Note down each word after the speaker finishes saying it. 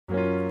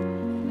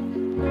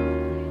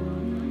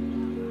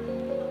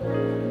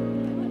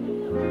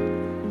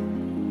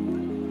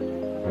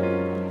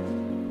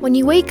When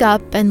you wake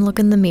up and look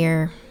in the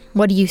mirror,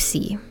 what do you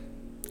see?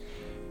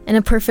 In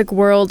a perfect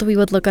world, we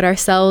would look at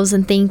ourselves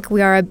and think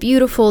we are a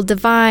beautiful,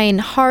 divine,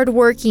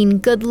 hardworking,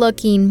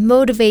 good-looking,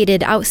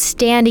 motivated,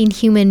 outstanding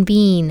human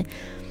being.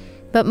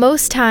 But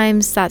most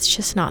times, that's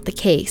just not the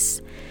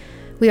case.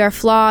 We are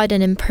flawed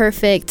and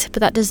imperfect,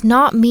 but that does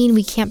not mean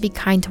we can't be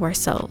kind to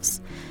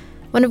ourselves.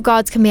 One of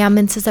God's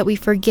commandments is that we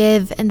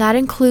forgive, and that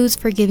includes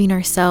forgiving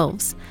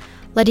ourselves,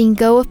 letting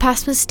go of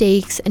past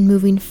mistakes and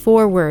moving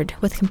forward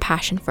with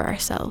compassion for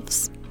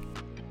ourselves.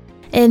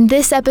 In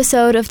this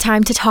episode of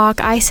Time to Talk,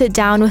 I sit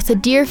down with a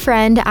dear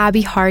friend,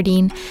 Abby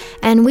Harding,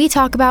 and we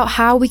talk about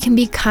how we can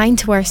be kind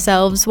to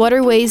ourselves, what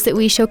are ways that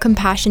we show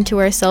compassion to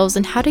ourselves,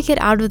 and how to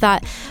get out of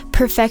that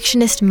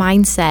perfectionist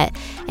mindset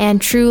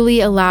and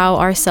truly allow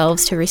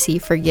ourselves to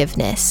receive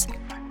forgiveness.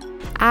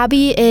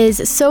 Abby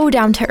is so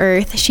down to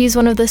earth. She's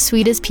one of the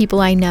sweetest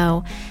people I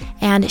know,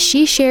 and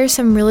she shares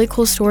some really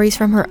cool stories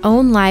from her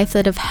own life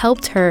that have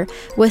helped her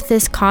with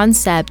this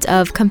concept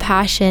of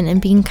compassion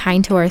and being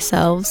kind to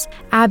ourselves.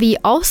 Abby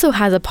also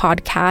has a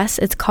podcast.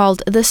 It's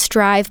called The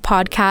Strive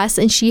Podcast,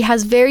 and she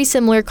has very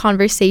similar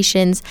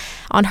conversations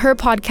on her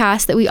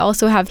podcast that we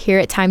also have here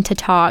at Time to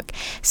Talk.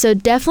 So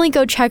definitely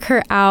go check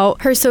her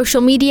out. Her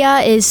social media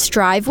is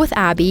Strive with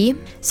Abby.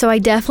 So I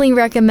definitely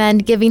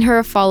recommend giving her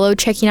a follow,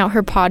 checking out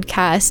her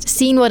podcast,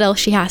 seeing what else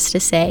she has to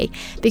say,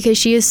 because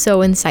she is so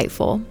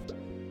insightful.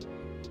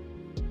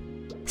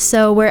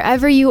 So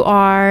wherever you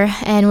are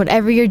and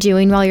whatever you're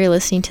doing while you're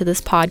listening to this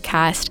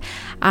podcast,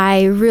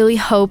 I really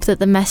hope that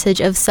the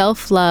message of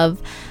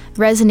self-love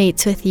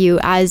resonates with you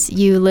as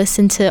you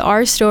listen to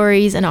our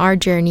stories and our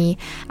journey,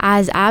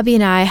 as Abby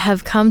and I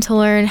have come to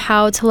learn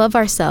how to love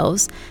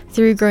ourselves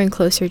through growing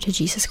closer to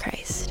Jesus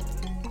Christ.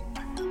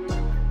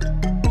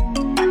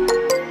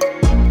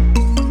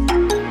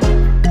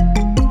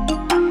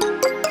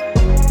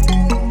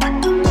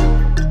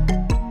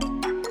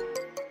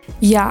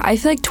 Yeah, I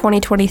feel like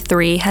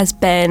 2023 has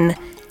been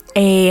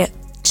a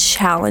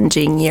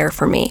challenging year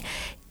for me.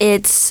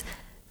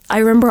 I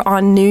remember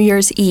on New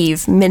Year's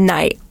Eve,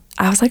 midnight,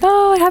 I was like,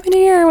 oh, Happy New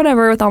Year,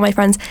 whatever, with all my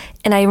friends.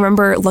 And I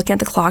remember looking at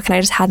the clock and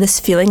I just had this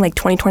feeling like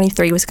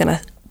 2023 was going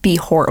to be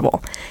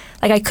horrible.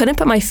 Like I couldn't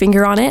put my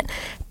finger on it,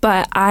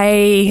 but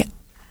I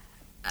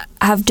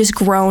have just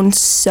grown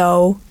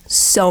so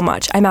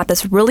much. I'm at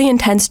this really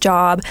intense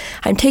job.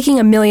 I'm taking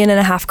 1.5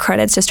 million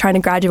credits just trying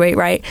to graduate,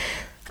 right?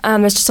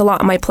 There's just a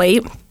lot on my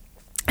plate.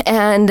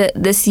 And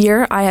this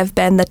year, I have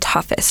been the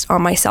toughest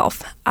on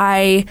myself.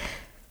 I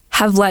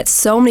have let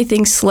so many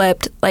things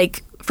slip.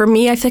 Like, for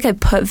me, I think I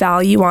put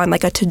value on,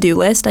 like, a to-do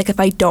list. Like, if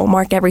I don't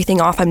mark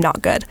everything off, I'm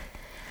not good.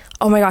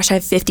 Oh my gosh, I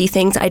have 50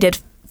 things. I did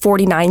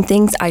 49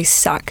 things. I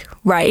suck,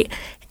 right?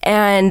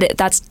 And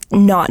that's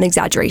not an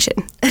exaggeration.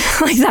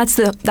 Like, that's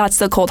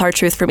the cold, hard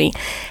truth for me.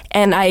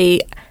 And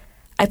I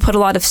put a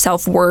lot of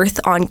self-worth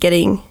on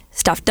getting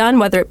stuff done,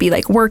 whether it be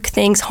like work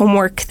things,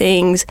 homework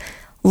things,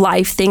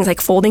 life things, like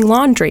folding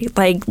laundry,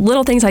 like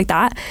little things like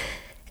that.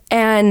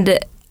 And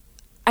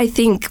I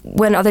think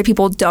when other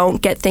people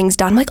don't get things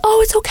done, I'm like,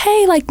 oh, it's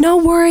okay, like no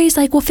worries,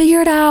 like we'll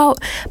figure it out.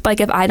 But like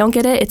if I don't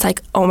get it, it's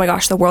like, oh my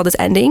gosh, the world is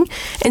ending.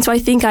 And so I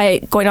think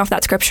going off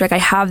that scripture, like I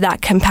have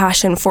that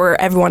compassion for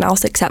everyone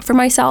else except for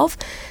myself.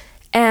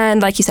 And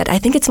like you said, I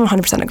think it's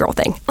 100% a girl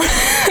thing.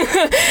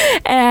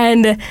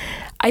 And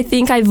I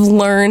think I've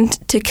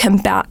learned to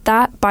combat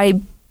that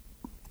by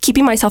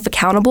keeping myself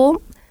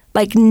accountable,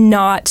 like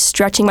not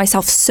stretching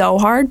myself so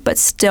hard, but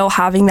still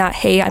having that,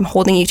 hey, I'm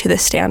holding you to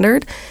this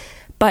standard.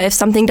 But if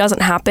something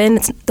doesn't happen,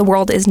 the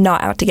world is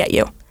not out to get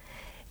you.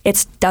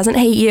 It doesn't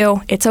hate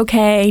you. It's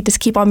okay. Just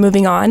keep on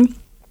moving on.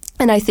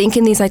 And I think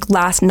in these like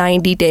last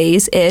 90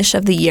 days-ish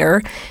of the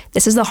year,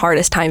 this is the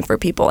hardest time for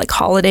people, like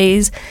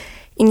holidays.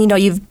 And you know,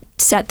 you've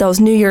set those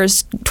New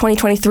Year's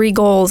 2023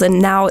 goals and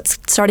now it's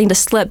starting to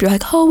slip. You're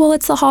like, oh, well,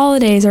 it's the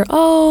holidays, or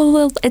oh,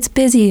 well, it's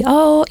busy.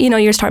 Oh, you know,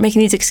 you start making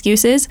these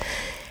excuses.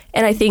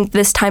 And I think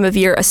this time of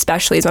year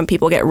especially is when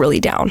people get really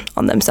down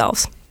on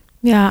themselves.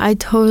 Yeah, I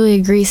totally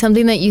agree.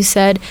 Something that you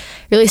said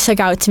really stuck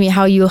out to me,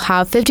 how you'll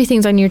have 50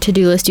 things on your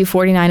to-do list, do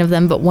 49 of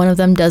them, but one of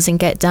them doesn't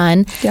get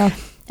done. Yeah.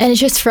 And it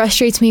just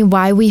frustrates me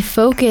why we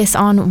focus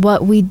on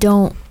what we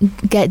don't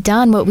get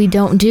done, what we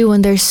don't do,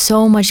 when there's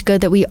so much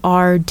good that we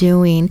are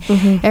doing.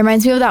 Mm-hmm. It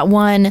reminds me of that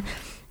one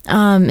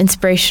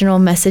inspirational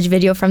message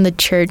video from the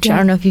church. Yeah. I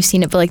don't know if you've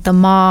seen it, but like the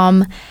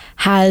mom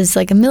has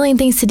like 1 million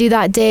things to do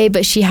that day,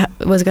 but she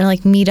was going to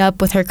like meet up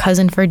with her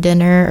cousin for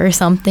dinner or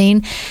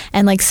something.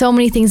 And like so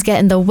many things get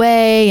in the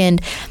way.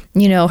 And,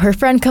 you know, her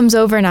friend comes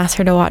over and asks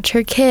her to watch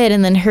her kid.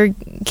 And then her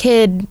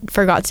kid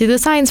forgot to do the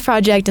science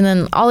project and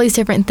then all these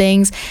different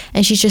things.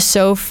 And she's just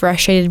so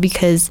frustrated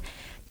because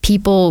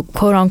people,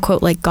 quote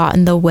unquote, like got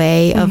in the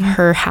way of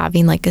her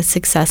having like a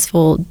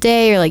successful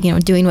day or like, you know,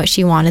 doing what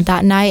she wanted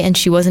that night. And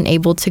she wasn't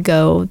able to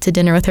go to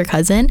dinner with her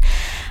cousin.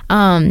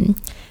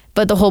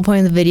 But the whole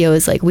point of the video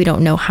is like, we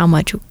don't know how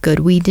much good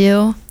we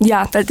do.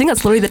 Yeah, I think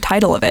that's literally the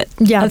title of it.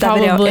 Yeah, of that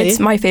probably. Video. It's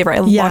my favorite.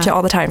 I watch it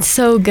all the time.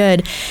 So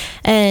good.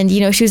 And,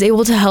 you know, she was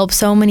able to help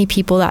so many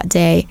people that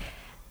day.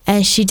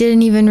 And she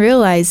didn't even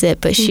realize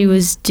it, but she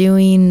was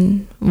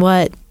doing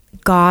what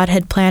God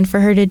had planned for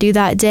her to do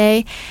that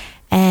day.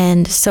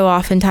 And so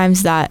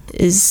oftentimes that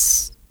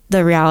is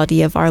the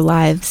reality of our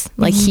lives.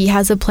 Like he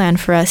has a plan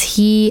for us.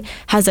 He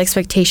has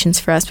expectations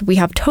for us, but we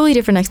have totally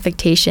different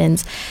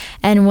expectations.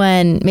 And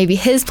when maybe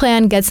his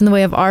plan gets in the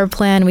way of our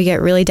plan, we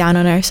get really down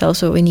on ourselves.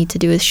 So what we need to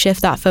do is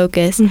shift that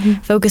focus,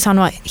 focus on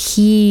what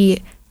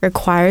he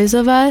requires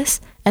of us.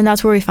 And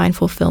that's where we find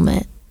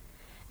fulfillment.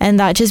 And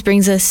that just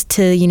brings us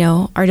to, you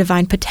know, our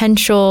divine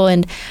potential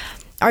and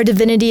our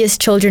divinity as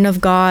children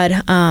of God,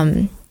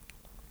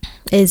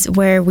 is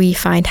where we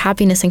find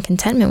happiness and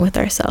contentment with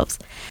ourselves.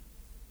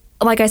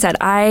 Like I said,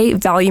 I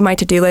value my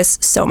to-do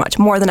list so much,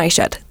 more than I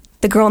should.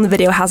 The girl in the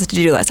video has a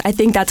to-do list. I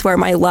think that's where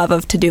my love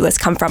of to-do lists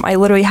come from. I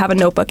literally have a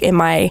notebook in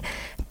my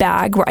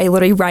bag where I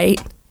literally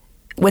write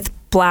with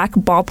black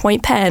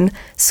ballpoint pen,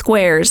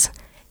 squares,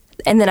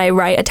 and then I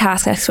write a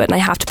task next to it, and I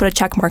have to put a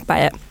check mark by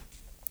it.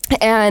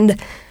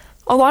 And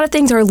a lot of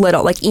things are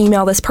little, like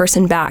email this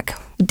person back,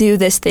 do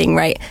this thing,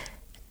 right?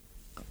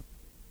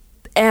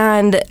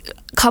 And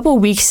a couple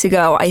weeks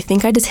ago, I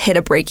think I just hit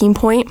a breaking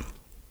point.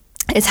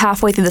 It's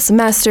halfway through the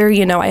semester,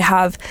 you know, I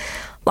have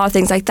a lot of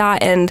things like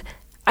that, and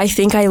I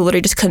think I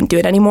literally just couldn't do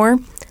it anymore.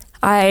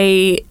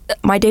 My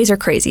days are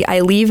crazy. I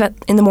leave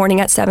in the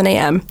morning at 7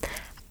 a.m.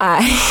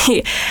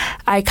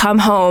 I come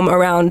home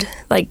around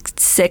like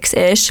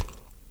 6-ish,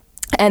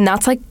 and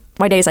that's like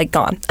my day's like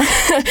gone.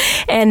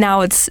 And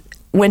now it's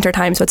winter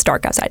time, so it's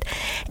dark outside.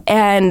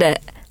 And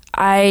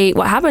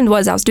what happened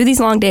was I was doing these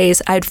long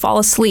days. I'd fall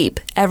asleep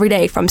every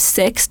day from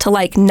 6 to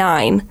like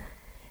 9.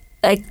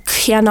 Like,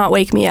 cannot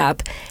wake me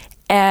up.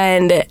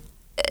 And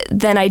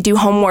then I do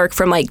homework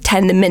from like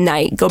 10 to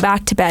midnight, go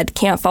back to bed,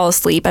 can't fall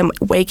asleep. I'm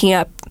waking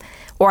up,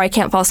 or I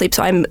can't fall asleep,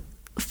 so I'm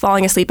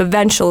falling asleep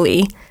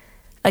eventually,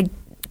 like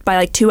by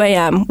like 2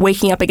 a.m.,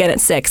 waking up again at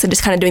 6, and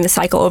just kind of doing the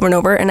cycle over and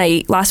over.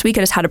 And last week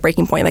I just had a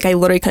breaking point. Like, I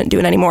literally couldn't do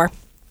it anymore.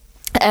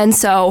 And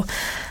so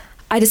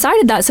I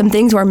decided that some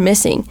things were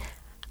missing.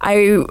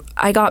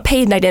 I got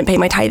paid and I didn't pay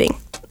my tithing.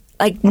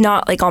 Like,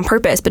 not like on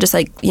purpose, but just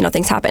like, you know,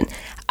 things happen.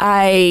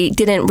 I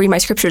didn't read my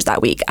scriptures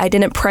that week. I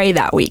didn't pray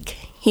that week.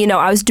 You know,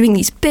 I was doing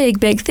these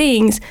big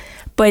things,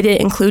 but I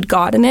didn't include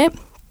God in it.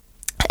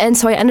 And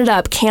so I ended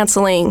up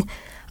canceling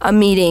a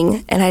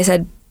meeting, and I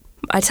said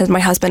to my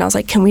husband, I was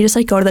like, can we just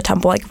like go to the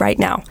temple like right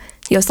now?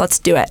 He goes, let's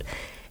do it.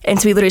 And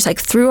so we literally just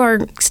like threw our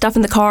stuff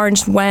in the car and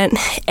just went,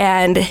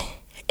 and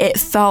it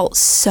felt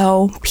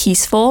so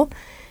peaceful.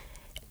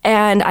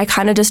 And I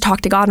kind of just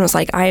talked to God and was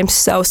like, I am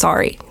so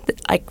sorry.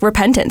 Like,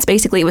 repentance,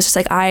 basically. It was just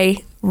like, I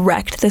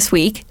wrecked this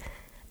week.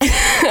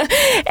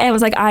 And it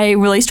was like, I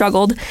really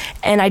struggled,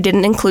 and I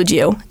didn't include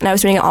you. And I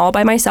was doing it all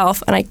by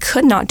myself, and I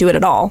could not do it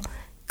at all.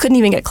 Couldn't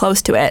even get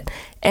close to it.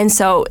 And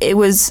so it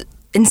was,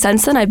 and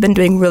since then, I've been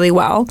doing really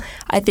well.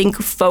 I think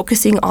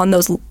focusing on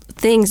those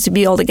things to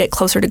be able to get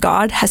closer to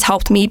God has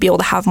helped me be able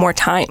to have more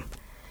time.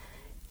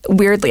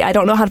 Weirdly, I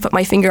don't know how to put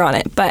my finger on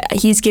it, but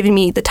he's given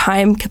me the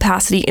time,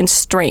 capacity, and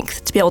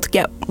strength to be able to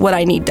get what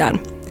I need done.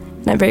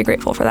 And I'm very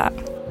grateful for that.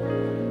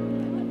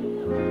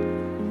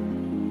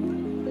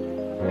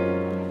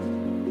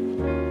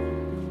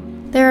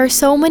 There are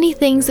so many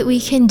things that we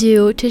can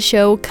do to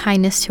show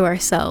kindness to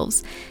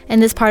ourselves. In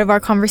this part of our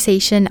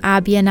conversation,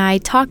 Abby and I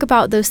talk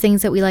about those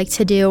things that we like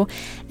to do,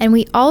 and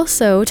we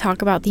also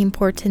talk about the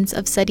importance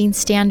of setting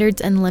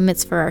standards and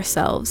limits for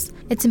ourselves.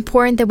 It's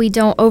important that we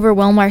don't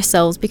overwhelm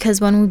ourselves,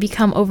 because when we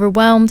become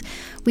overwhelmed,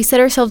 we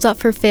set ourselves up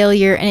for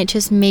failure, and it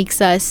just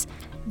makes us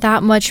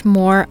that much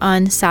more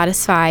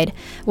unsatisfied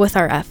with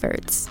our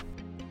efforts.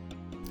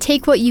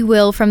 Take what you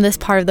will from this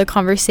part of the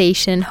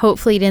conversation.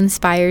 Hopefully it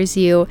inspires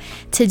you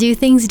to do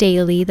things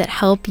daily that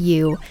help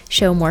you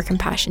show more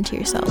compassion to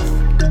yourself.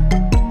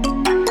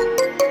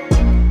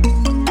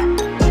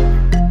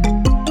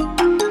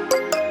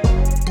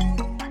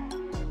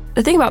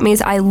 The thing about me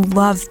is I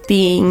love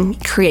being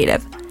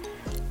creative.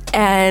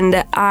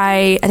 And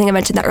I think I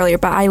mentioned that earlier,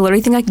 but I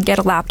literally think I could get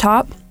a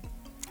laptop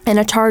and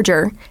a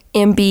charger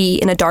and be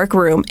in a dark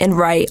room and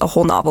write a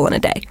whole novel in a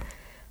day.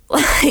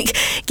 Like,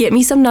 get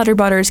me some Nutter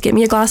Butters, get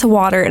me a glass of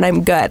water, and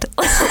I'm good.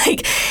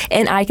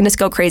 And I can just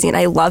go crazy. And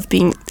I love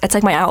that's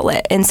like my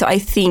outlet. And so I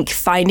think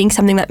finding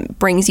something that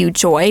brings you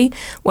joy,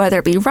 whether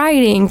it be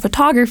writing,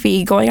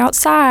 photography, going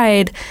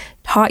outside,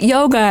 hot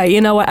yoga, you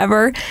know,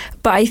 whatever.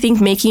 But I think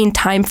making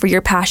time for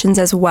your passions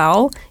as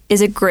well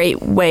is a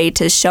great way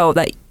to show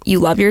that you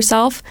love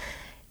yourself.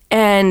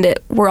 And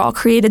we're all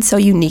created so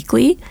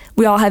uniquely.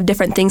 We all have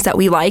different things that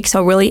we like.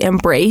 So really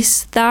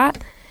embrace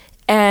that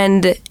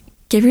and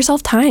give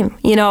yourself time.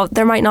 You know,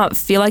 there might not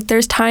feel like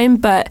there's time,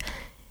 but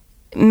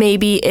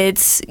maybe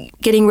it's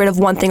getting rid of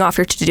one thing off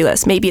your to-do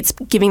list. Maybe it's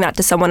giving that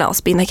to someone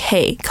else, being like,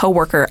 hey,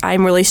 coworker,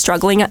 I'm really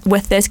struggling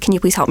with this. Can you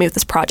please help me with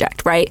this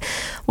project, right?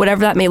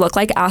 Whatever that may look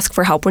like, ask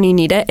for help when you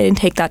need it, and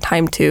take that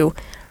time to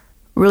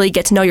really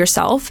get to know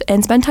yourself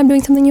and spend time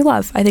doing something you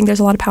love. I think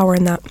there's a lot of power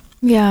in that.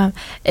 Yeah.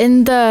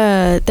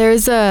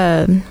 There's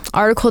a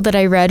article that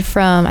I read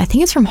from, I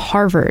think it's from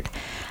Harvard,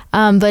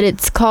 but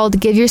it's called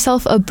Give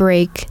Yourself a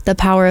Break, The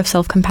Power of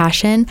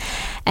Self-Compassion.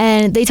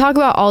 And they talk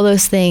about all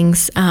those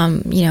things,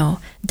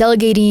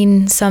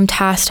 delegating some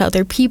tasks to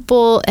other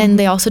people. And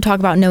they also talk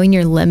about knowing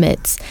your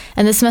limits.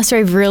 And this semester,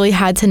 I've really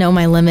had to know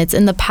my limits.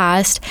 In the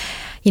past,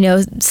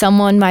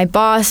 someone, my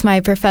boss, my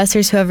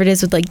professors, whoever it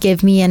is, would like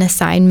give me an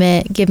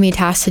assignment, give me a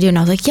task to do. And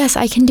I was like, yes,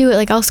 I can do it.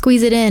 Like, I'll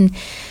squeeze it in.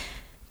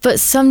 But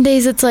some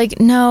days it's like,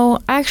 no,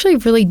 I actually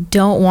really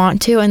don't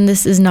want to. And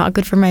this is not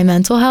good for my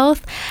mental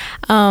health,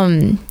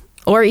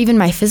 or even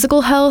my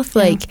physical health.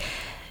 Yeah. Like,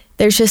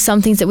 there's just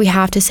some things that we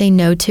have to say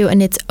no to.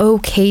 And it's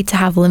okay to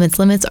have limits.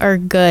 Limits are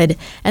good.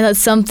 And that's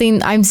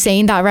something, I'm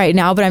saying that right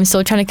now, but I'm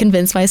still trying to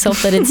convince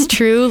myself that it's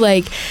true.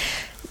 Like,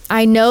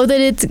 I know that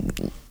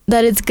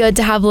it's good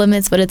to have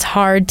limits, but it's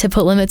hard to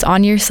put limits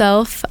on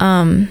yourself.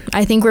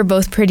 I think we're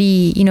both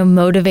pretty,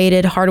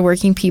 motivated,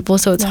 hardworking people,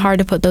 so it's hard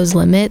to put those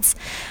limits.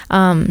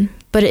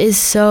 But it is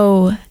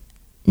so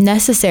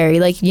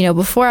necessary. Like,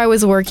 before I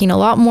was working a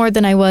lot more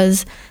than I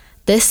was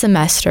this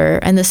semester,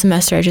 and this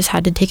semester I just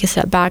had to take a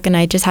step back, and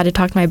I just had to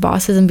talk to my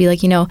bosses and be like,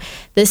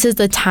 this is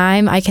the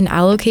time I can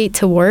allocate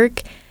to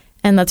work.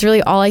 And that's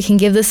really all I can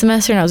give this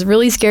semester. And I was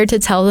really scared to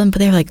tell them, but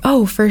they were like,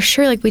 oh, for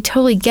sure. Like, we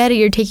totally get it.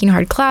 You're taking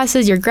hard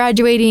classes. You're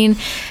graduating.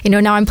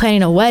 Now I'm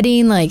planning a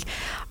wedding, like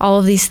all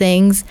of these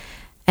things.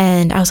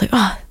 And I was like,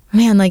 oh,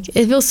 man, like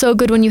it feels so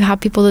good when you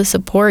have people to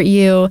support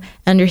you,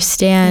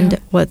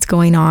 understand what's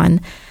going on.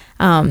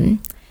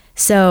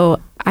 So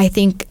I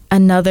think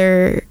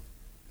another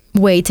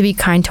way to be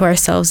kind to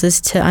ourselves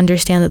is to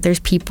understand that there's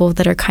people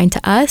that are kind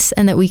to us,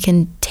 and that we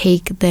can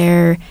take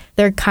their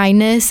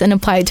kindness and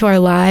apply it to our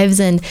lives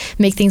and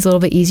make things a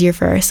little bit easier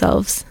for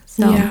ourselves.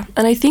 So. Yeah.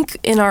 And I think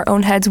in our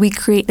own heads, we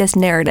create this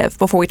narrative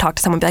before we talk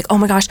to someone, be like, oh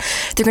my gosh,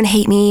 they're going to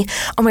hate me.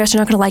 Oh my gosh, they're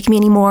not going to like me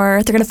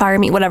anymore. They're going to fire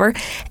me, whatever.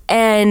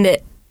 And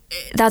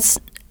that's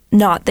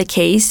not the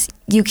case.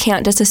 You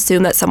can't just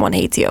assume that someone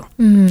hates you.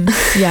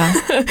 Yeah.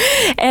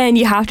 And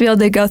you have to be able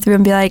to go through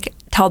and be like,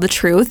 tell the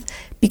truth,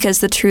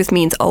 because the truth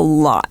means a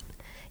lot.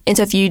 And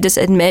so if you just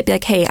admit, be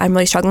like, hey, I'm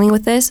really struggling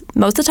with this,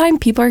 most of the time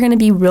people are going to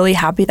be really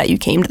happy that you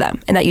came to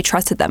them and that you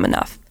trusted them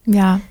enough.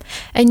 Yeah.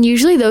 And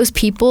usually those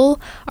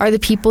people are the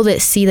people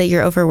that see that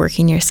you're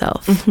overworking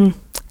yourself. Mm-hmm.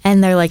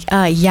 And they're like,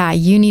 yeah,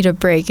 you need a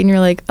break. And you're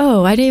like,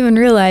 oh, I didn't even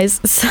realize.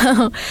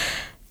 So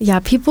yeah,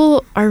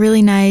 people are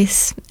really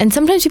nice. And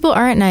sometimes people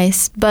aren't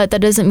nice, but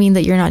that doesn't mean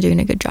that you're not doing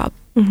a good job.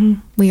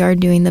 Mm-hmm. We are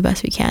doing the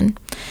best we can.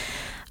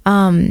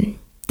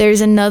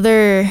 There's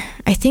another,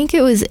 I think it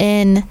was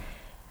in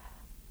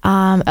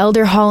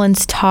Elder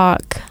Holland's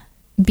talk,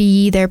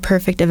 Be Ye There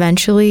Perfect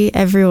Eventually.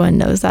 Everyone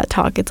knows that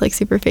talk. It's like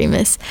super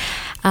famous.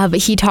 But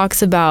he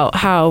talks about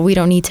how we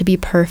don't need to be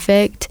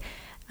perfect.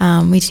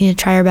 We just need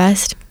to try our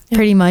best. Yeah.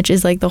 Pretty much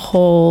is like the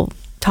whole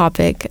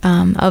topic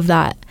of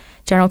that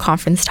General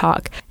Conference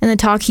talk. In the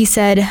talk, he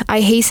said, I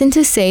hasten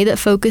to say that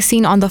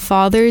focusing on the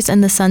Father's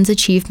and the Son's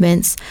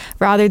achievements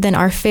rather than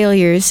our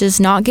failures does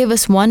not give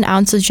us 1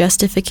 ounce of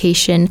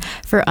justification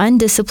for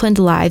undisciplined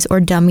lives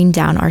or dumbing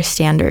down our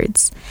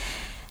standards.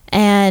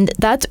 And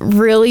that's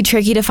really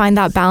tricky to find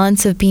that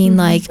balance of being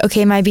like,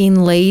 okay, am I being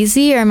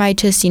lazy, or am I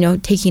just,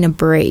 taking a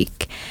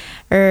break?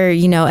 Or,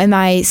 am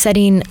I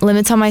setting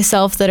limits on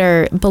myself that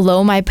are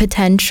below my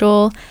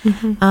potential?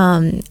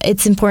 Mm-hmm.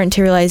 It's important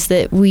to realize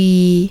that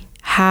we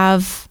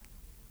have,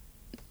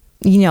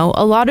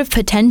 a lot of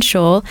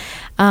potential,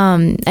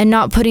 and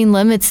not putting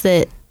limits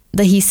that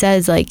he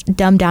says, like,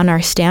 dumb down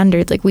our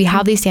standards. Like, we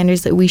have these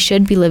standards that we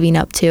should be living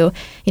up to.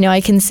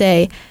 I can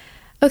say,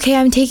 okay,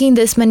 I'm taking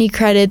this many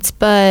credits,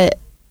 but,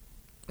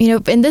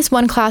 in this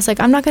one class, like,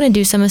 I'm not going to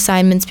do some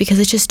assignments because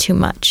it's just too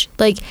much.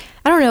 Like,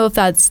 I don't know if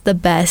that's the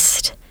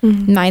best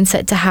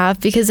mindset to have,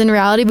 because in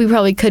reality, we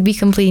probably could be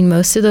completing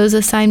most of those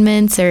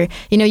assignments, or,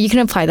 you can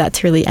apply that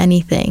to really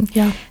anything.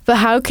 Yeah. But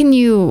how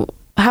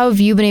have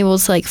you been able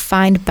to, like,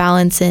 find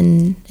balance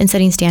in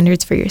setting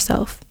standards for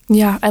yourself?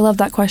 Yeah, I love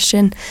that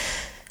question.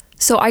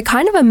 So I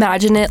kind of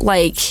imagine it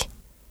like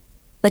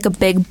a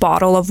big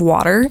bottle of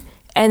water,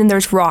 and then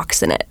there's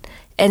rocks in it.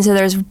 And so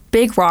there's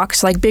big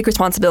rocks, like big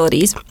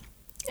responsibilities,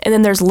 and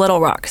then there's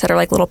little rocks that are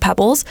like little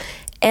pebbles.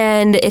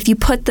 And if you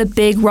put the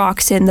big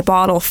rocks in the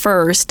bottle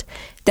first,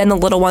 then the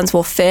little ones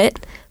will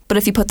fit. But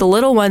if you put the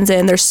little ones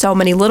in, there's so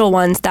many little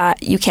ones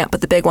that you can't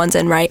put the big ones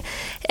in, right?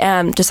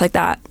 Just like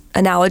that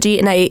analogy.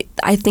 And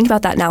I think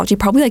about that analogy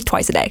probably like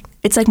twice a day.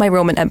 It's like my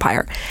Roman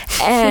Empire.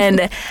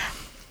 And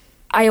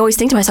I always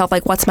think to myself,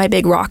 like, what's my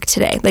big rock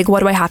today? Like, what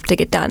do I have to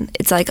get done?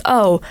 It's like,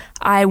 oh,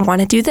 I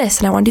want to do this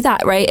and I want to do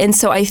that, right? And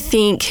so I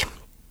think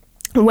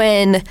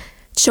when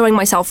showing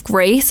myself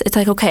grace, it's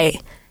like, okay,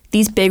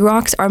 these big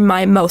rocks are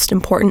my most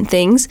important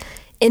things.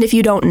 And if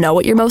you don't know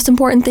what your most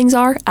important things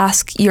are,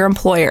 ask your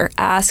employer,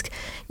 ask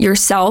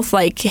yourself,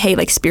 like, hey,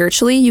 like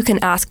spiritually, you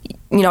can ask,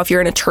 if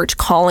you're in a church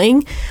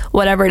calling,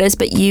 whatever it is,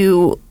 but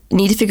you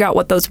need to figure out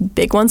what those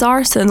big ones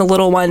are. So then the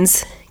little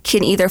ones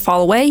can either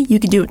fall away. You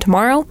can do it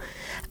tomorrow.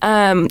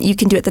 You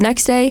can do it the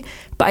next day.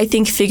 But I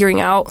think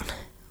figuring out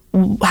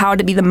how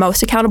to be the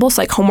most accountable.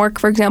 So like homework,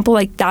 for example,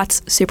 like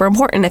that's super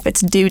important. If it's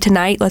due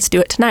tonight, let's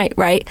do it tonight,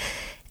 right?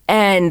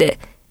 And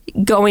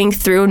going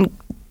through and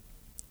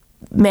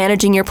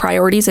managing your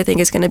priorities, I think,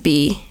 is going to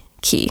be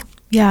key.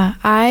 Yeah,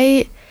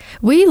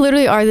 we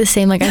literally are the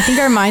same. Like, I think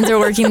our minds are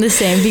working the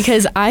same,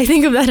 because I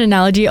think of that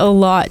analogy a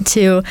lot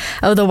too,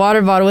 of the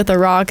water bottle with the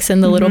rocks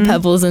and the little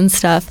pebbles and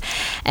stuff.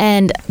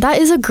 And that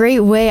is a great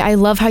way. I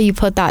love how you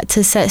put that,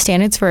 to set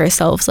standards for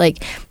ourselves.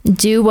 Like,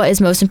 do what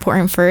is most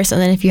important first, and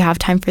then if you have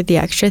time for the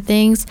extra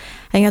things,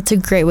 I think that's a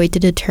great way to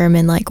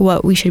determine like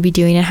what we should be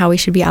doing and how we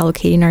should be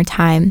allocating our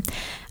time.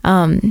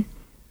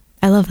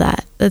 I love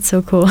that. That's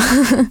so cool.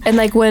 And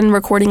like when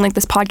recording like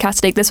this podcast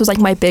today, this was like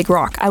my big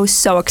rock. I was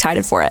so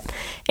excited for it.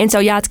 And so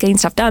yeah, it's getting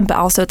stuff done, but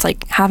also it's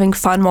like having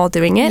fun while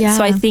doing it. Yeah.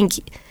 So I think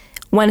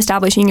when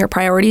establishing your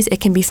priorities,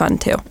 it can be fun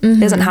too. It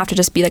doesn't have to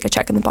just be like a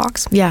check in the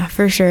box. Yeah,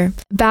 for sure.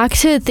 Back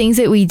to things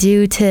that we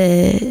do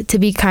to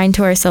be kind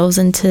to ourselves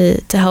and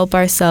to help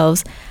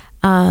ourselves.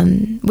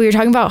 We were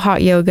talking about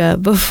hot yoga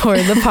before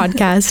the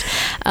podcast,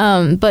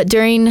 but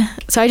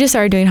so I just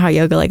started doing hot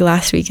yoga like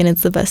last week, and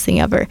it's the best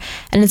thing ever.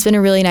 And it's been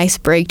a really nice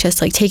break,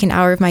 just like take an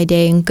hour of my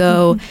day and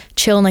go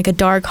chill in like a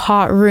dark,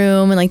 hot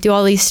room and like do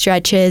all these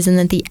stretches. And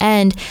at the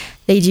end,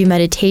 they do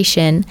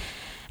meditation.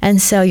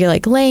 And so you're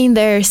like laying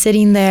there,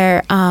 sitting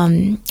there.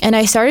 And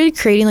I started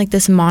creating like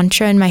this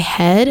mantra in my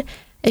head.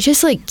 It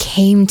just like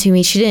came to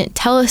me. She didn't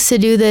tell us to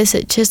do this.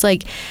 It just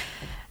like,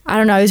 I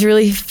don't know, I was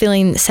really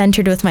feeling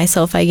centered with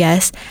myself, I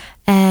guess.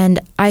 And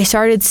I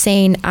started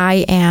saying,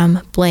 I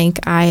am blank,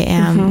 I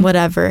am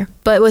whatever,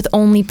 but with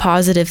only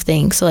positive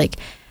things. So like,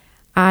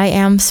 I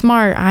am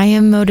smart, I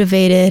am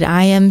motivated,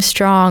 I am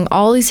strong,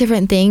 all these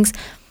different things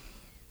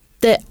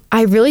that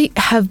I really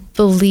have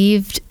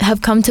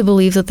come to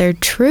believe that they're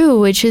true,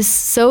 which is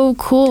so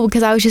cool,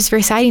 because I was just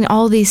reciting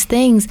all these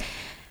things.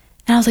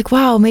 And I was like,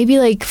 wow, maybe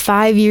like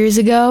 5 years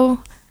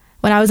ago,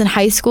 when I was in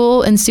high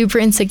school and super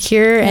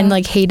insecure and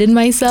like hated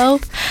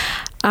myself,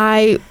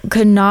 I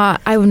would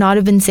not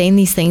have been saying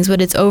these things,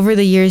 but it's over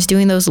the years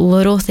doing those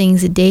little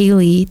things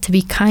daily to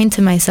be kind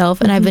to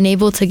myself. And I've been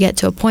able to get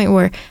to a point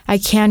where I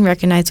can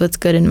recognize what's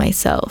good in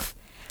myself.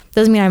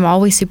 Doesn't mean I'm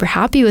always super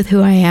happy with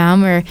who I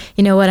am or,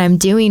 you know, what I'm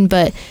doing,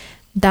 but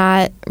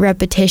that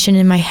repetition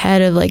in my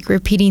head of like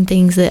repeating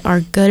things that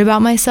are good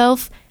about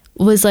myself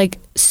was like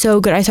so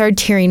good. I started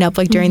tearing up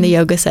like during the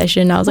yoga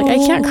session. I was like, I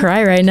can't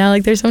cry right now.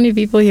 Like, there's so many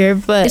people here,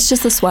 but it's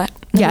just the sweat.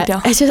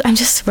 I'm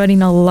just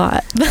sweating a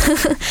lot.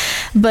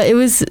 But it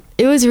was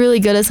really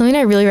good. It's something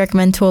I really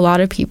recommend to a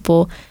lot of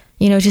people.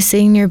 You know, just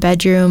sitting in your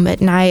bedroom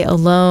at night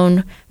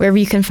alone, wherever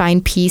you can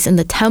find peace, in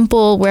the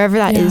temple, wherever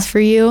that is for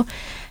you.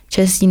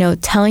 Just, you know,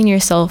 telling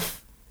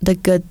yourself the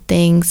good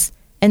things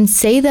and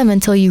say them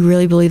until you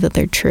really believe that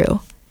they're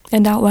true.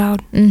 And out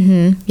loud.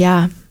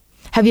 Yeah.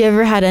 Have you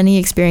ever had any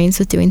experience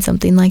with doing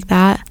something like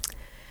that?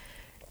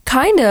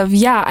 Kind of,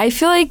 yeah. I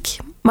feel like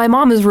my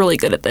mom is really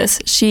good at this.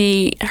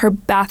 Her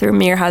bathroom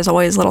mirror has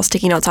always little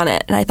sticky notes on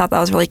it, and I thought that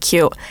was really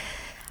cute.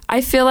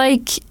 I feel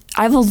like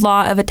I have a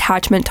lot of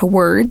attachment to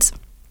words.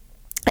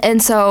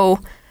 And so,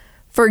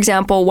 for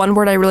example, one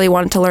word I really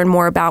wanted to learn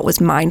more about was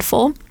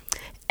mindful.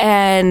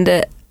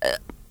 And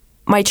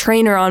my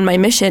trainer on my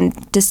mission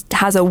just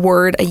has a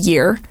word a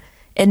year.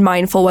 And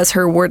mindful was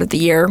her word of the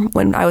year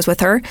when I was with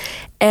her.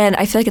 And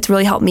I feel like it's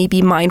really helped me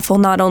be mindful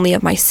not only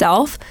of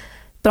myself,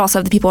 but also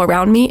of the people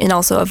around me, and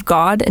also of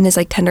God and his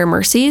like tender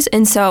mercies.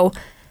 And so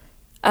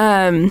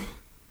I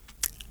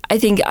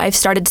think I've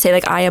started to say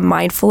like, I am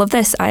mindful of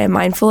this, I am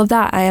mindful of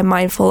that, I am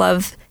mindful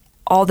of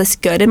all this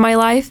good in my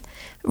life,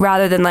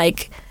 rather than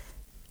like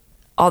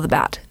all the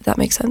bad, if that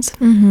makes sense.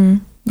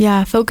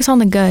 Yeah, focus on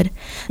the good.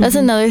 That's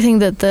another thing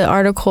that the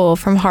article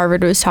from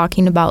Harvard was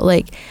talking about,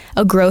 like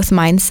a growth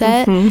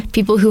mindset.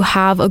 People who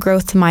have a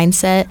growth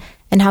mindset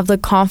and have the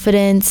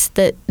confidence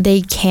that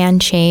they can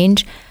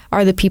change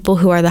are the people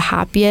who are the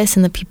happiest,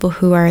 and the people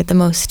who are the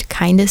most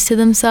kindest to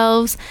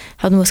themselves,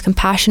 have the most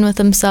compassion with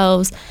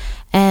themselves.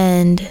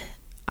 And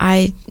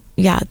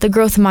the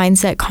growth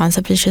mindset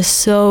concept is just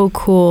so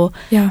cool.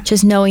 Yeah.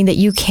 Just knowing that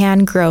you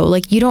can grow.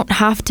 Like, you don't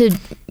have to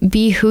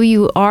be who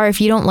you are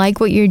if you don't like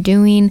what you're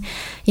doing.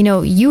 You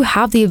know, you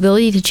have the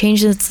ability to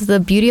change. That's the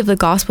beauty of the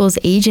gospel, is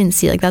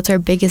agency. Like, that's our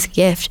biggest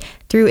gift.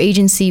 Through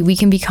agency, we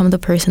can become the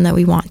person that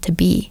we want to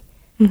be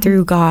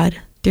through God,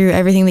 through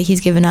everything that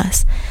he's given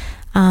us.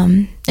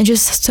 And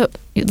just so,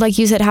 like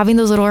you said, having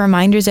those little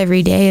reminders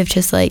every day of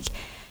just like,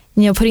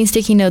 you know, putting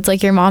sticky notes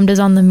like your mom does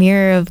on the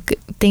mirror of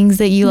things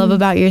that you love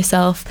about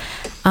yourself,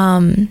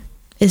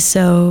 is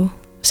so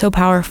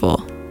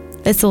powerful.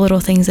 It's the little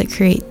things that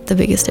create the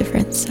biggest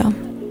difference. So.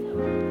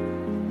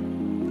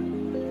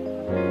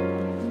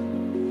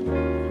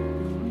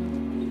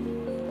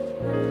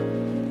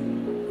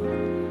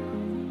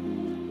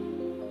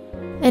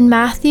 In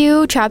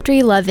Matthew chapter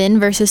 11,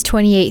 verses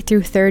 28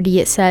 through 30,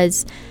 it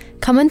says,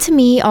 "Come unto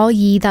me, all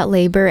ye that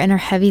labor and are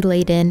heavy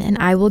laden, and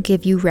I will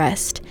give you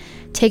rest.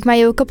 Take my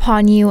yoke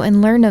upon you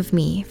and learn of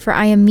me, for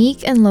I am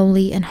meek and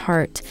lowly in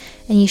heart,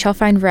 and ye shall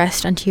find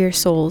rest unto your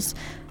souls.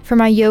 For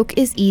my yoke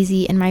is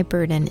easy and my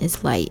burden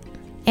is light."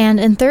 And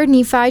in 3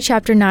 Nephi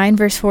chapter 9,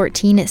 verse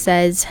 14, it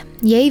says,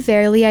 "Yea,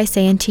 verily I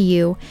say unto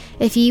you,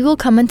 if ye will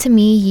come unto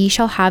me, ye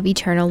shall have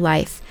eternal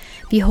life.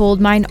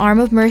 Behold, mine arm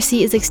of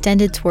mercy is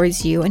extended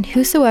towards you, and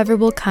whosoever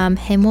will come,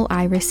 him will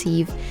I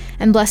receive.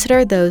 And blessed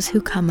are those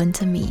who come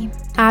unto me.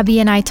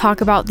 Abby and I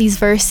talk about these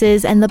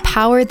verses and the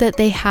power that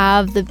they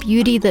have, the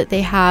beauty that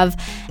they have,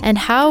 and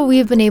how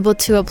we've been able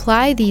to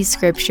apply these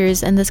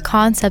scriptures and this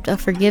concept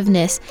of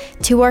forgiveness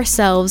to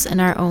ourselves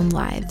and our own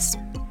lives.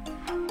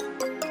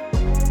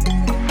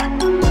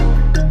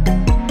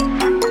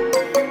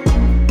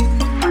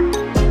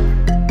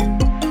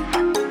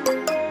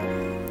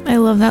 I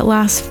love that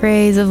last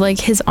phrase of like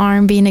his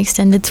arm being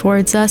extended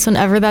towards us.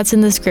 Whenever that's in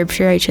the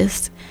scripture,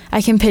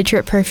 I can picture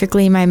it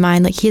perfectly in my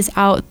mind. Like he is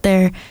out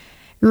there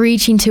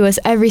reaching to us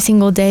every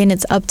single day, and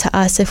it's up to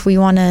us if we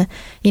want to,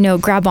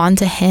 grab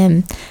onto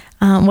him.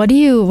 What do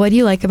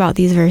you like about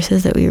these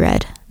verses that we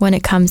read when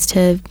it comes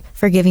to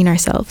forgiving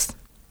ourselves?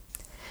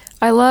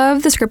 I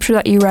love the scripture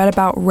that you read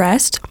about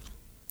rest.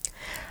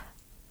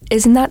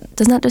 Doesn't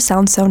that just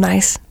sound so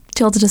nice?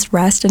 To just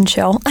rest and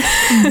chill.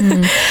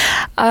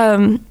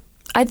 Mm-hmm.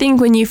 I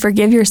think when you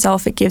forgive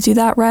yourself, it gives you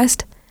that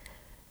rest.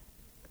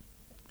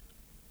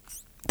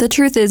 The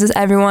truth is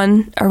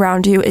everyone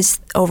around you is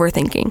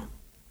overthinking.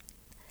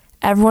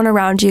 Everyone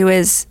around you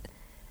is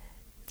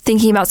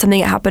thinking about something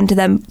that happened to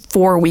them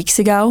 4 weeks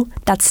ago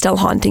that's still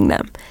haunting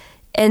them.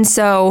 And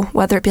so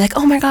whether it be like,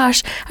 oh my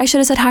gosh, I should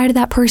have said hi to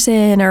that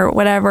person or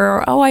whatever,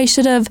 or oh, I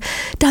should have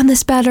done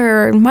this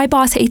better, my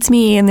boss hates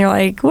me, and they're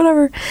like,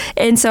 whatever.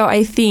 And so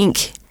I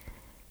think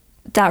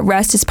that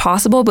rest is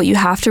possible, but you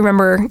have to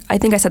remember, I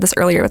think I said this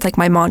earlier, it's like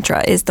my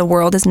mantra is the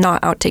world is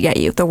not out to get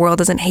you. The world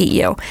doesn't hate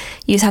you.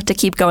 You just have to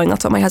keep going.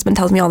 That's what my husband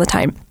tells me all the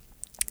time,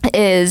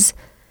 is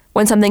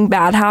when something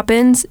bad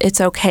happens,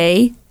 it's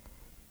okay.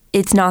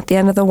 It's not the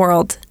end of the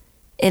world,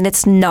 and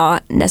it's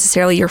not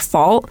necessarily your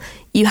fault.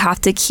 You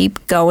have to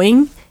keep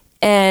going,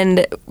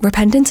 and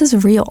repentance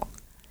is real.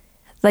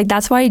 Like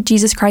that's why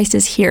Jesus Christ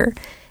is here.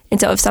 And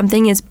so if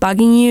something is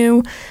bugging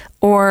you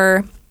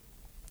or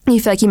you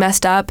feel like you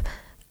messed up,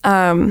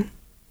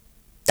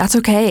 that's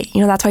okay.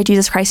 That's why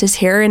Jesus Christ is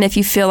here. And if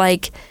you feel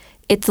like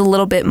it's a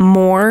little bit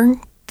more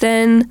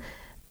than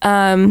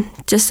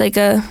just like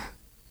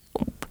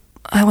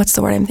what's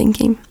the word I'm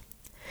thinking?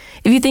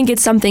 If you think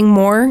it's something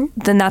more,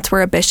 then that's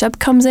where a bishop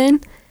comes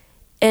in.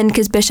 And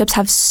because bishops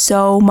have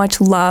so much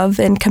love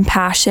and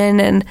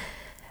compassion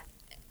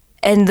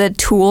and the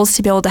tools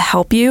to be able to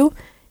help you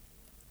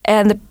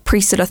and the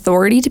priesthood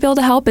authority to be able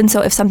to help. And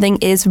so if something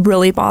is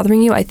really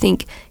bothering you, I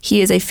think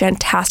he is a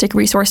fantastic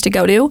resource to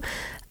go to.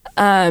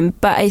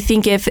 But I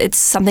think if it's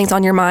something's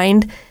on your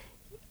mind,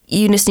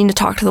 you just need to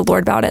talk to the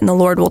Lord about it, and the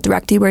Lord will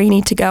direct you where you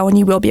need to go, and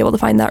you will be able to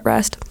find that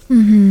rest.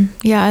 Mm-hmm.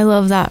 Yeah, I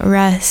love that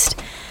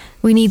rest.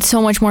 We need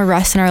so much more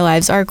rest in our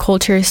lives. Our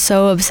culture is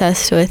so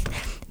obsessed with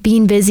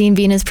being busy and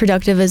being as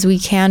productive as we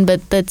can, but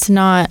I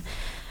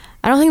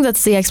don't think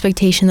that's the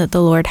expectation that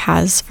the Lord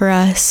has for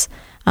us.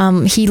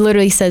 He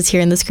literally says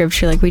here in the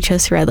scripture, like we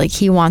just read, like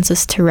he wants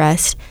us to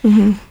rest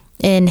mm-hmm.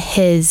 in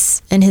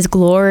his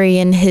glory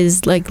and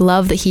his like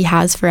love that he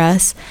has for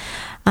us.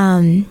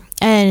 And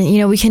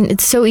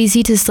it's so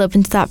easy to slip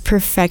into that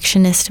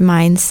perfectionist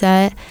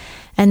mindset.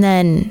 And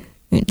then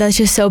that's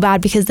just so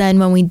bad, because then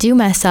when we do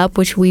mess up,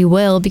 which we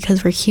will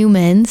because we're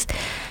humans,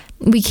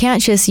 we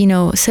can't just,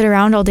 sit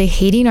around all day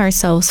hating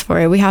ourselves for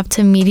it. We have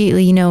to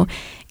immediately,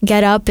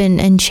 get up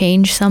and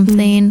change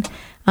something. Mm-hmm.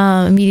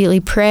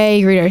 Immediately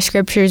pray, read our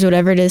scriptures,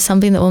 whatever it is,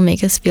 something that will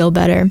make us feel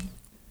better.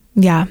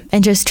 Yeah.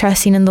 And just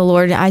trusting in the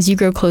Lord. As you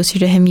grow closer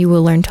to him, you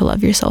will learn to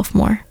love yourself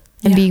more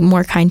and be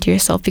more kind to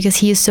yourself, because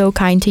he is so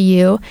kind to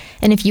you.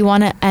 And if you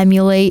want to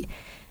emulate,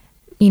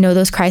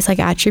 those Christ-like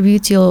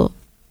attributes, you'll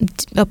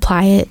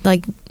apply it,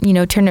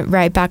 turn it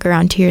right back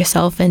around to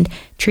yourself and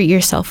treat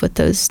yourself with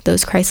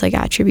those Christ-like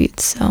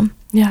attributes. So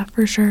yeah,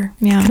 for sure.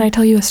 Yeah. Can I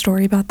tell you a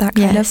story about that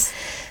kind of?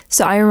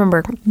 So I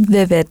remember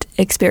vivid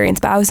experience,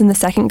 but I was in the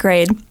 2nd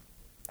grade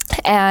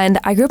and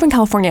I grew up in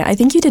California. I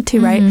think you did too,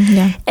 right? Mm-hmm,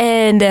 yeah.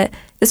 And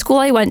the school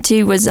I went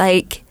to was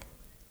like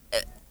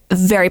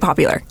very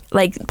popular.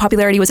 Like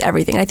popularity was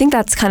everything. I think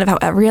that's kind of how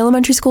every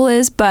elementary school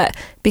is, but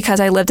because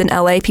I lived in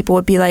LA, people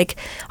would be like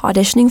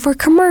auditioning for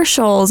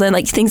commercials and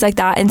like things like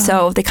that. And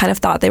so they kind of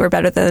thought they were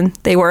better than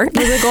they were. It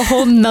was like a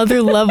whole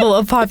nother level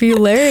of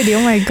popularity.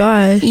 Oh my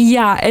gosh.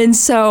 Yeah. And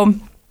so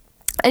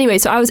anyway,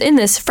 so I was in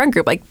this friend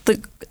group, like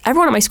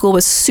everyone at my school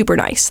was super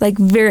nice,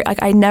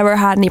 I never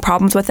had any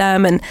problems with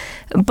them,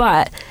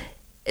 but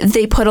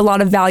they put a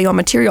lot of value on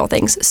material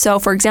things. So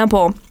for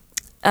example,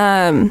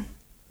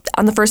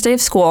 on the first day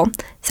of school,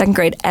 2nd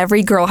grade,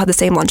 every girl had the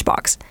same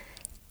lunchbox.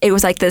 It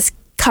was like this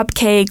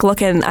cupcake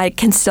looking, I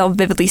can still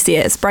vividly see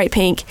it. It's bright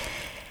pink.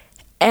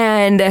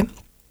 And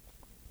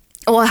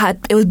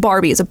it was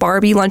Barbie. It was a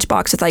Barbie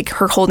lunchbox with like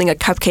her holding a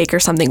cupcake or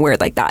something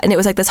weird like that. And it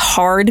was like this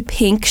hard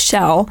pink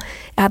shell.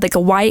 It had like a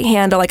white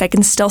handle, like I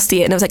can still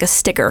see it. And it was like a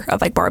sticker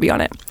of like Barbie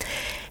on it.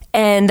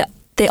 And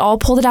they all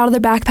pulled it out of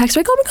their backpacks.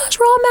 They're like, oh my gosh,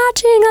 we're all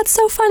matching. That's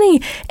so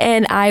funny.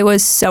 And I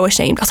was so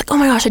ashamed. I was like, oh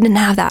my gosh, I didn't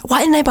have that. Why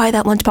didn't I buy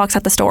that lunchbox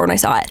at the store when I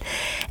saw it?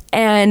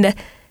 And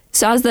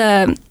so as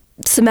the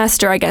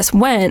semester, I guess,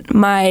 went,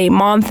 my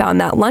mom found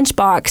that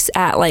lunchbox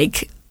at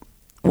like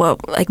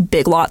like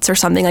Big Lots or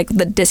something, like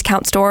the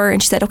discount store.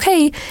 And she said,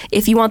 okay,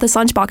 if you want this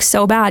lunchbox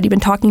so bad, you've been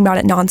talking about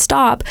it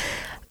nonstop,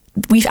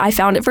 I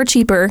found it for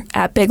cheaper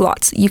at Big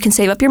Lots. You can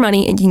save up your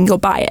money and you can go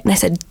buy it. And I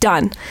said,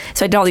 done.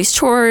 So I did all these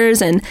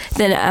chores, and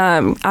then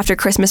after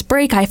Christmas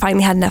break, I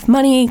finally had enough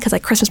money, because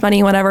like Christmas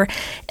money, whatever,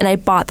 and I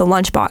bought the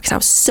lunchbox. And I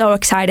was so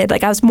excited.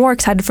 Like I was more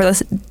excited for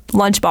this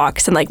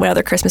lunchbox than like my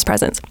other Christmas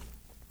presents.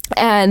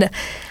 And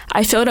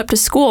I showed up to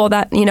school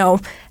that,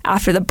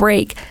 after the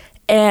break,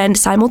 and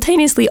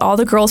simultaneously all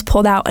the girls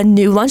pulled out a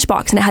new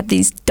lunchbox, and it had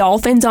these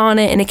dolphins on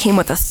it, and it came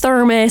with a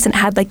thermos, and it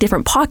had like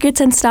different pockets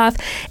and stuff.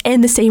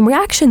 And the same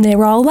reaction, they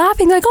were all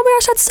laughing. They're like, oh my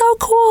gosh, that's so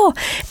cool.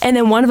 And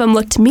then one of them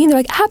looked to me and they're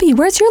like, Abby,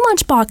 where's your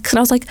lunchbox? And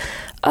I was like,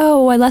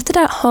 oh, I left it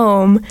at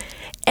home.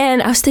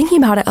 And I was thinking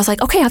about it. I was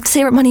like, okay, I have to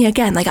save up money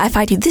again. Like if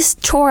I do this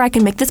chore, I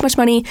can make this much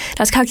money. And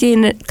I was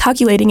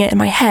calculating it in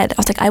my head. I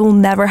was like, I will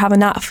never have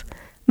enough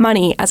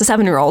money as a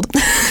 7-year-old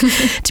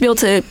to be able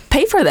to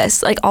pay for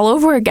this like all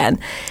over again.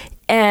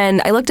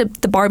 And I looked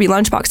at the Barbie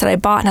lunchbox that I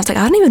bought, and I was like,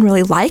 I don't even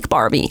really like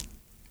Barbie.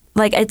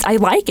 Like, I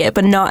like it,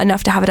 but not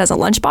enough to have it as a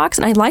lunchbox.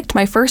 And I liked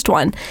my first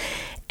one.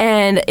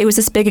 And it was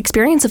this big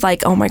experience of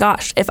like, oh my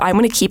gosh, if I'm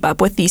going to keep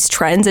up with these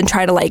trends and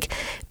try to like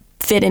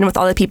fit in with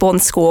all the people in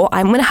school,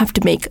 I'm going to have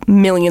to make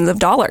millions of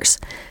dollars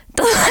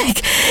to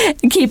like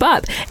keep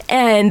up.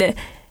 And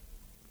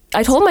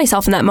I told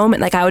myself in that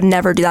moment, like, I would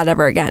never do that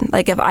ever again.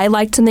 Like, if I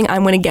liked something,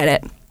 I'm going to get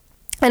it.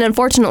 And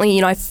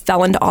unfortunately, I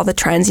fell into all the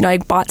trends. I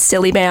bought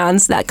silly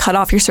bands that cut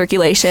off your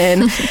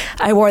circulation.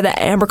 I wore the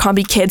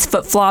Abercrombie kids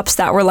flip-flops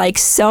that were like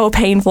so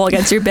painful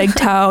against your big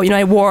toe.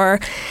 I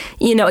wore,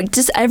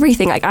 just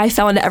everything. Like I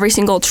fell into every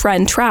single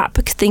trend trap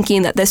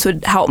thinking that this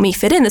would help me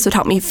fit in. This would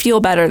help me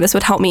feel better. This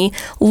would help me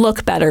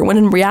look better. When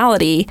in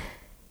reality,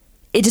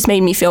 it just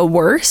made me feel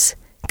worse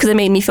because it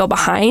made me feel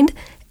behind.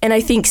 And I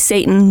think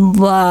Satan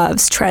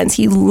loves trends.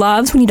 He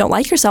loves when you don't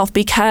like yourself,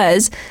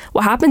 because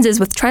what happens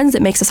is with trends,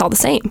 it makes us all the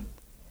same.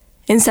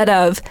 Instead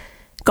of,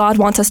 God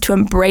wants us to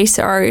embrace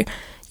our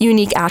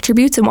unique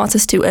attributes and wants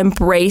us to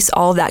embrace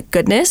all of that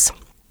goodness.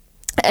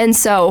 And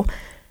so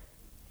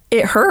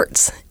it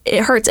hurts.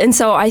 It hurts. And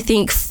so I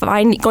think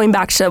going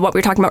back to what we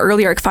were talking about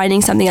earlier, like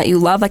finding something that you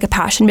love, like a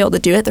passion, be able to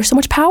do it. There's so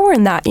much power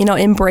in that,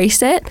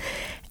 embrace it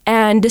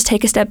and just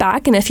take a step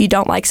back. And if you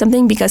don't like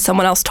something because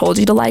someone else told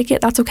you to like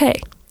it, that's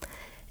okay.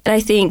 And I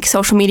think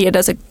social media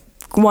does a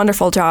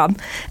wonderful job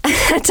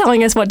at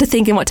telling us what to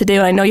think and what to do.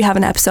 And I know you have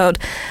an episode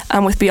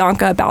with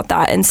Bianca about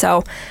that. And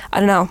so, I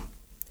don't know,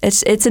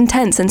 it's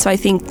intense. And so I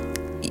think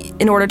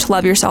in order to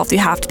love yourself, you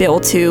have to be able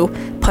to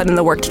put in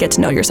the work to get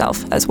to know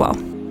yourself as well.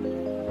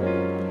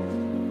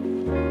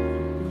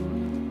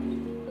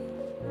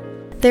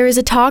 There is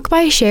a talk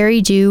by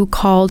Sherry Jew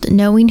called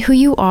Knowing Who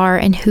You Are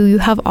and Who You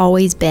Have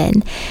Always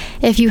Been.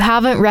 If you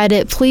haven't read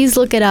it, please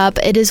look it up.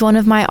 It is one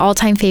of my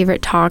all-time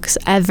favorite talks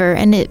ever,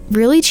 and it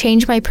really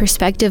changed my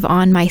perspective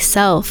on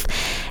myself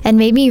and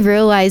made me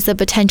realize the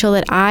potential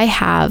that I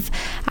have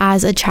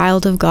as a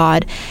child of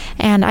God.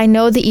 And I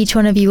know that each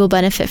one of you will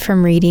benefit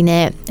from reading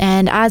it.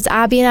 And as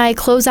Abby and I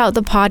close out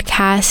the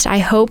podcast, I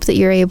hope that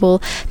you're able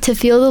to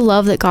feel the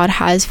love that God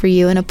has for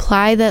you and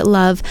apply that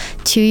love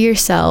to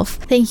yourself.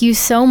 Thank you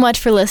so much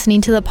for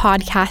listening to the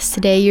podcast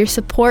today. Your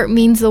support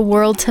means the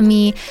world to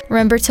me.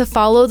 Remember to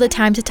follow the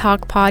Time to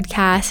Talk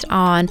podcast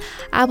on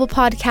Apple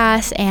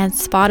Podcasts and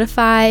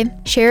Spotify.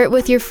 Share it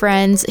with your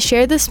friends.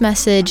 Share this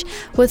message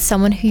with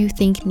someone who you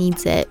think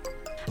needs it.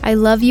 I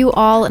love you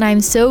all, and I'm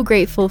so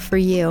grateful for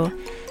you.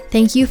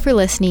 Thank you for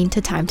listening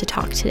to Time to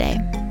Talk today.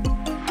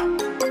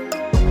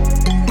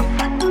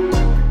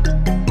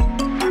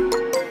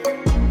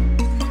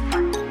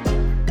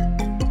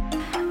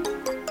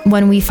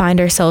 When we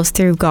find ourselves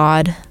through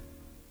God,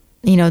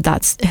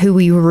 that's who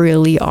we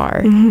really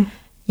are.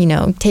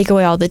 Mm-hmm. Take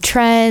away all the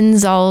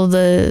trends, all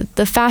the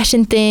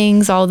fashion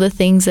things, all the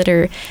things that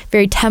are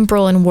very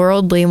temporal and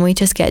worldly, and we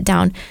just get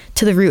down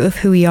to the root of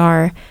who we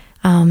are.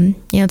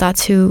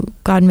 That's who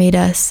God made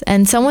us.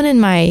 And someone in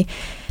my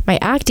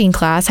acting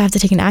class, I have to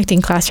take an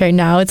acting class right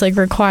now. It's like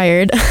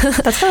required.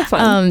 That's kind of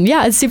fun.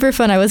 Yeah, it's super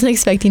fun. I wasn't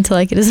expecting to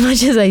like it as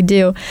much as I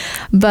do,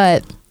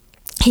 but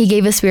he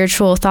gave a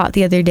spiritual thought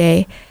the other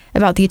day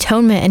about the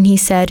atonement, and he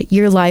said,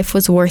 your life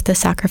was worth the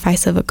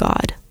sacrifice of a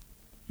God.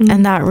 Mm-hmm.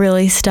 And that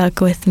really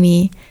stuck with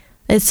me.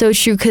 It's so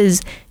true,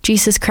 because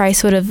Jesus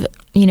Christ would have,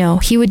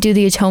 he would do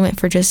the atonement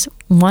for just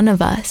one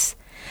of us.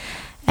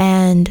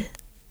 And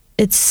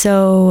it's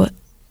so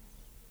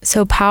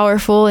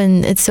powerful,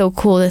 and it's so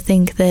cool to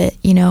think that,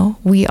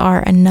 we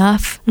are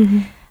enough.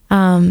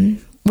 Mm-hmm.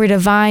 We're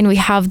divine. We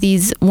have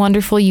these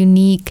wonderful,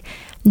 unique,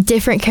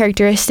 different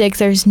characteristics.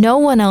 There's no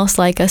one else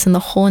like us in the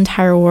whole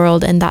entire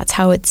world, and that's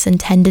how it's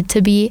intended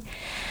to be.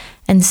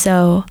 And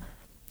so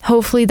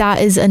hopefully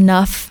that is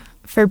enough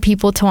for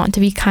people to want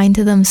to be kind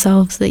to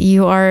themselves, that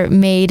you are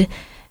made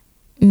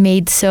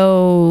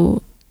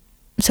so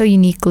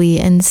uniquely,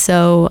 and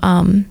so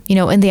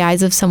in the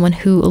eyes of someone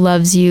who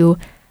loves you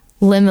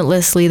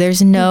limitlessly.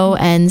 There's no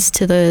ends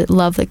to the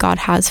love that God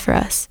has for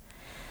us.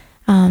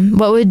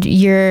 What would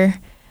your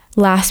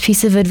last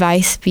piece of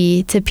advice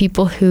be to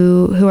people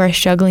who are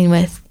struggling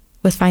with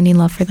finding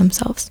love for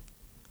themselves?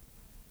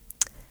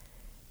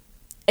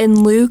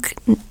 In Luke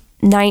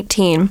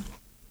 19,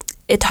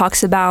 it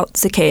talks about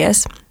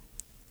Zacchaeus.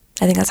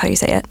 I think that's how you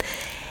say it.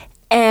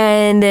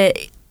 And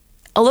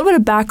a little bit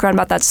of background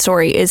about that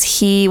story is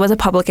he was a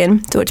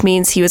publican, so which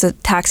means he was a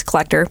tax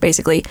collector,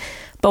 basically.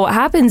 But what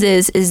happens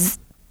is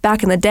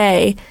back in the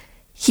day,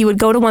 he would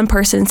go to one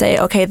person and say,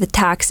 okay, the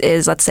tax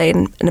is, let's say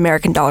in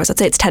American dollars, let's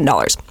say it's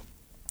 $10.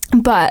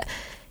 But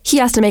he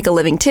has to make a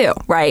living too,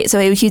 right? So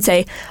he'd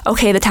say,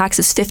 okay, the tax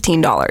is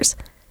 $15.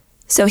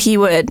 So he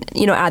would,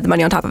 add the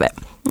money on top of it.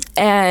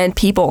 And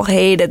people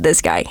hated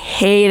this guy,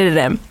 hated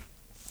him.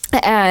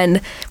 And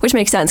which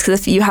makes sense, because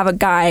if you have a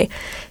guy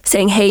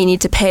saying, hey, you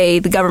need to pay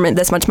the government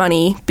this much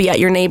money, but yet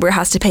your neighbor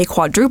has to pay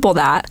quadruple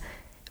that,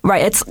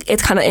 right?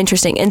 It's kind of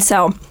interesting. And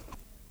so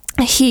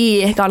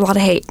he got a lot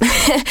of hate.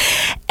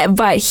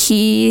 but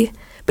he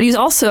was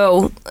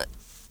also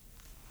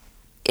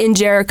in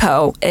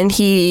Jericho, and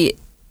he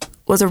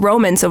was a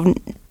Roman, so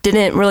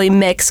didn't really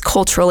mix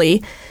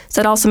culturally. So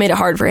it also made it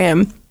hard for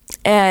him.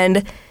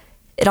 And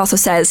it also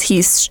says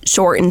he's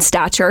short in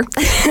stature.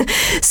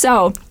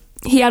 So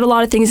he had a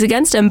lot of things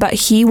against him, but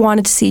he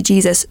wanted to see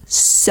Jesus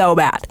so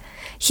bad.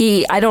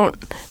 We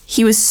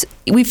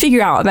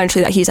figure out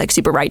eventually that he's like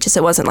super righteous.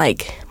 It wasn't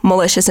like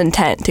malicious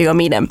intent to go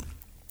meet him.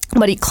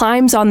 But he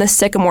climbs on this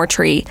sycamore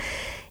tree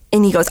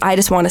and he goes, I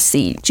just want to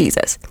see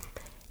Jesus.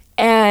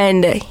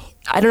 And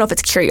I don't know if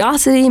it's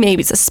curiosity,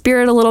 maybe it's a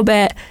spirit a little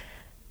bit,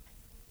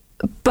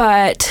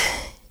 but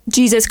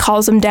Jesus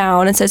calls him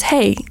down and says,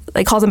 hey,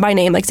 like calls him by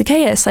name, like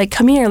Zacchaeus, like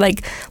come here,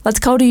 like let's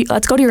go to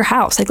your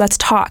house, like let's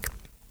talk.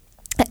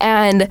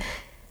 And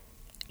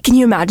can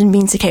you imagine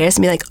being Zacchaeus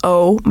and be like,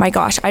 oh my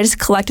gosh, I just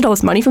collected all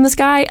this money from this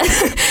guy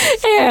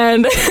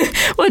and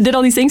did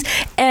all these things.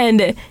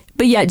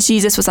 But yeah,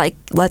 Jesus was like,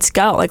 let's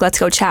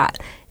go chat.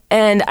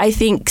 And I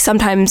think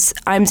sometimes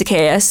I'm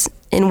Zacchaeus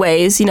in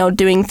ways,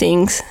 doing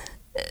things.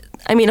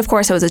 I mean, of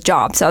course it was his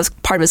job, so it was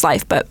part of his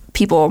life, but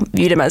people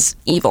viewed him as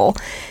evil.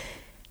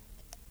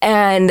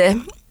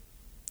 And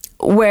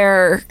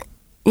where,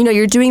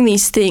 you're doing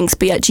these things,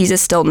 but yet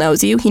Jesus still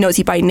knows you. He knows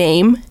you by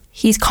name.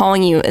 He's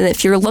calling you. And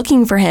if you're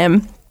looking for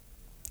him,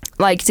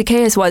 like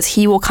Zacchaeus was,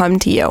 he will come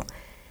to you.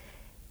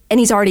 And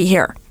he's already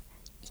here.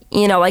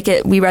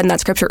 We read in that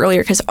scripture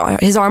earlier, because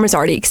his arm is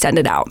already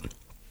extended out.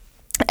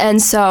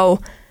 And so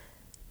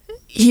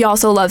he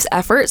also loves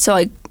effort. So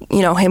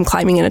him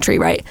climbing in a tree,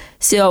 right?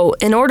 So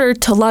in order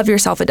to love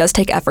yourself, it does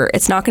take effort.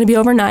 It's not going to be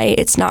overnight.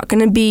 It's not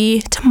going to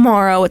be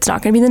tomorrow. It's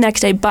not going to be the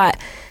next day. But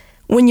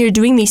when you're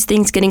doing these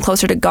things, getting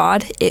closer to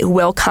God, it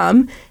will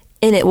come.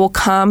 And it will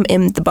come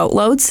in the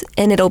boatloads,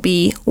 and it'll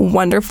be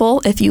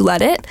wonderful if you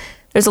let it.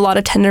 There's a lot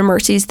of tender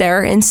mercies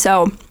there. And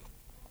so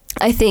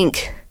I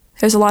think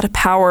there's a lot of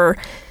power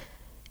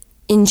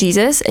in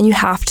Jesus, and you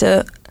have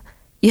to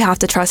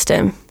trust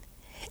him.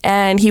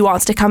 And he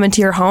wants to come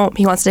into your home.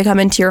 He wants to come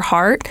into your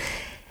heart.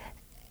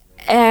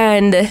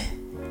 And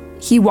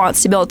he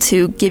wants to be able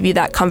to give you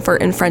that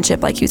comfort and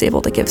friendship like he was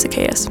able to give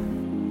Zacchaeus.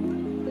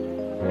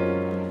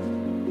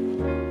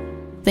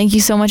 Thank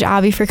you so much,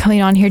 Abby, for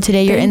coming on here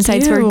today. Your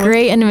insights were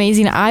great and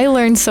amazing. I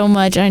learned so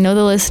much, and I know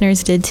the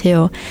listeners did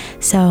too.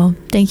 So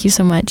thank you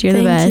so much. You're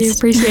the best. Thank you.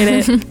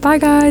 Appreciate it. Bye,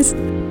 guys.